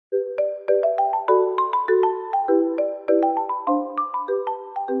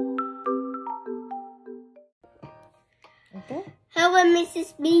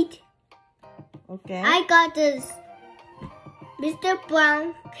Mrs. Meat. Okay. I got this. Mr.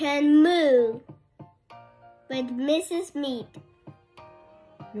 Brown can move with Mrs. Meat.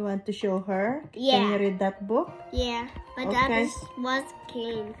 You want to show her? Yeah. Can you read that book? Yeah, but that is what's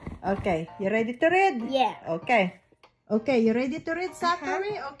came. Okay. You ready to read? Yeah. Okay. Okay, you ready to read,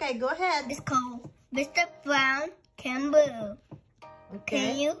 Zachary? Okay, go ahead. It's called Mr. Brown Can Move. Okay.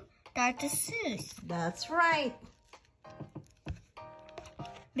 Can you start the shoes? That's right.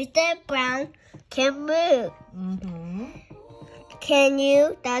 Mr. Brown can move. Mm-hmm. Can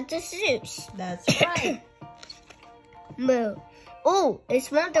you start the shoes? That's right. Move. Oh,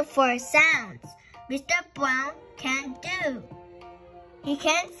 it's wonderful sounds Mr. Brown can do. He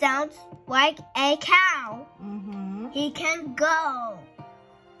can sound like a cow. Mm-hmm. He can go.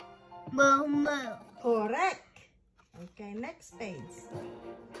 Moo moo. Correct. Okay, next page.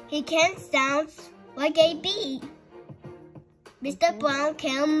 He can sound like a bee. Mr. Brown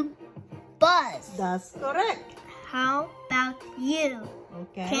can buzz. That's correct. How about you?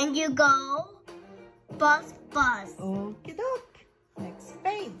 Okay. Can you go? Buzz buzz. Okie doke. Next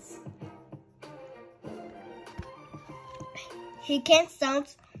page. He can sound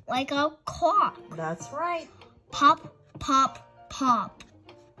like a clock. That's right. Pop, pop, pop.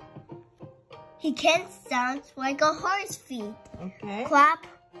 He can sound like a horse feet. Okay. Clap,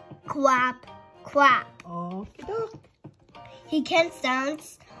 clap, clap. Okie doke. He can sound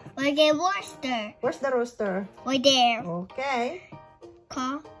like a rooster. Where's the rooster? Right there. Okay.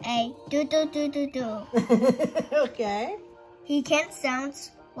 Call a do do do do do. Okay. He can sound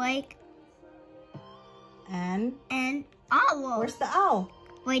like And an owl. where's the owl?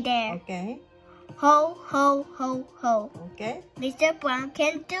 Right there. Okay. Ho, ho, ho, ho. Okay. Mr. Brown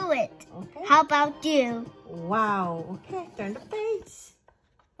can do it. Okay. How about you? Wow. Okay. Turn the page.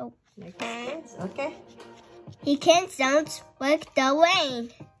 Oh. Next page. Okay. He can sound like the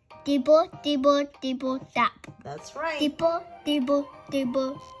rain. Dibble, dibble, dibble, dap. That's right. Dibble, dibble,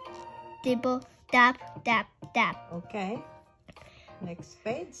 dibble, dibble, dap, dap, dap. Okay. Next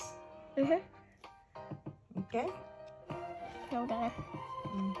page. Okay. Hold on.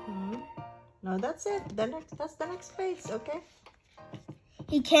 No, that's it. That's the next page. Okay.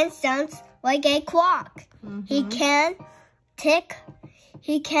 He can sound like a clock. He can tick.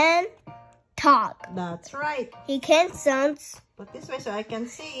 He can talk. That's right. He can sound. Put this way so I can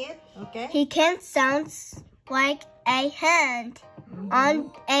see it. Okay. He can sound like a hand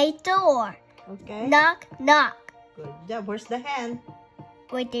on a door. Okay. Knock, knock. Good job. Where's the hand?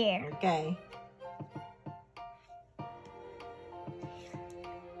 Right there. Okay.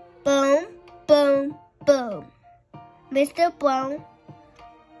 Boom, boom, boom. Mr. Brown,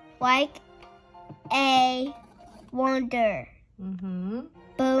 like a wonder. Boom,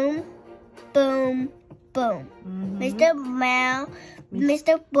 boom, boom. Mr.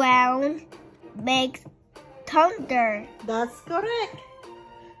 Brown makes thunder. That's correct.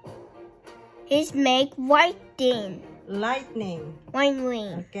 He's make lightning. Lightning.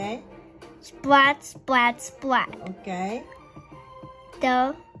 Lightning. Okay. Splat, splat, splat. Okay.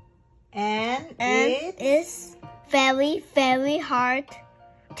 The And it is very, very hard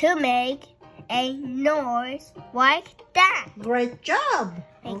to make a noise like that. great job.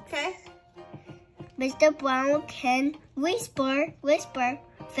 Thanks. Okay. Mr. Brown can whisper, whisper,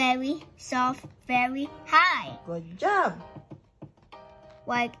 very soft, very high. Good job.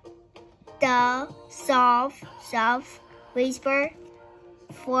 Like the soft, soft whisper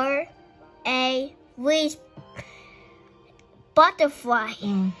for a butterfly.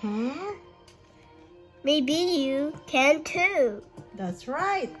 Maybe you can too. That's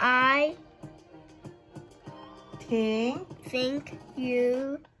right. I Think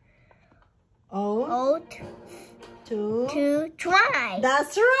you ought ought to. to try.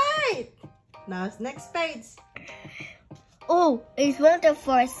 That's right. Now it's next page. Oh, it's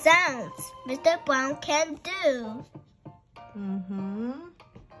wonderful sounds Mr. Brown can do.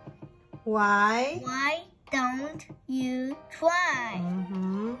 Why? Why don't you try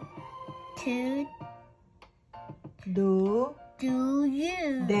to Do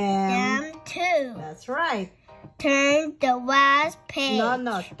you them. too? That's right. Turn the last page.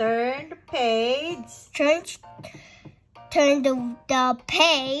 No. Turn the page. Turn the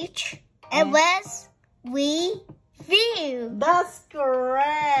page and let's review. That's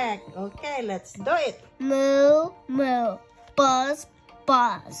correct. Okay, let's do it. Moo, moo. Buzz,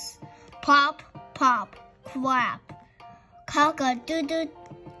 buzz. Pop, pop. Clap. Cock-a-doodle.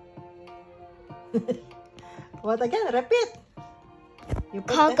 What again? Repeat. You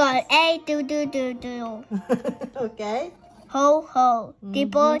put Cock-a-doodle-doodle. Okay. Ho, ho.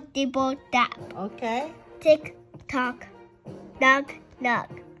 Dibble, dibble, dap. Okay. Tick, tock. Knock, knock.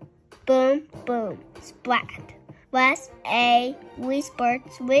 Boom, boom, splat. Was a whispered,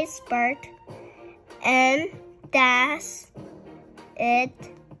 and that's it.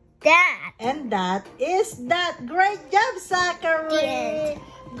 That. And that is that. Great job, Zachary. The end.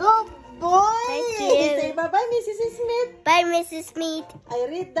 Good boy. Thank you. Say bye-bye, Mrs. Smith. Bye, Mrs. Smith. I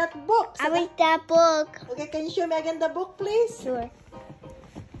read that book. I read that book. Okay, can you show me again the book, please? Sure.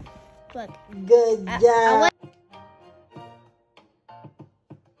 Look. Good job.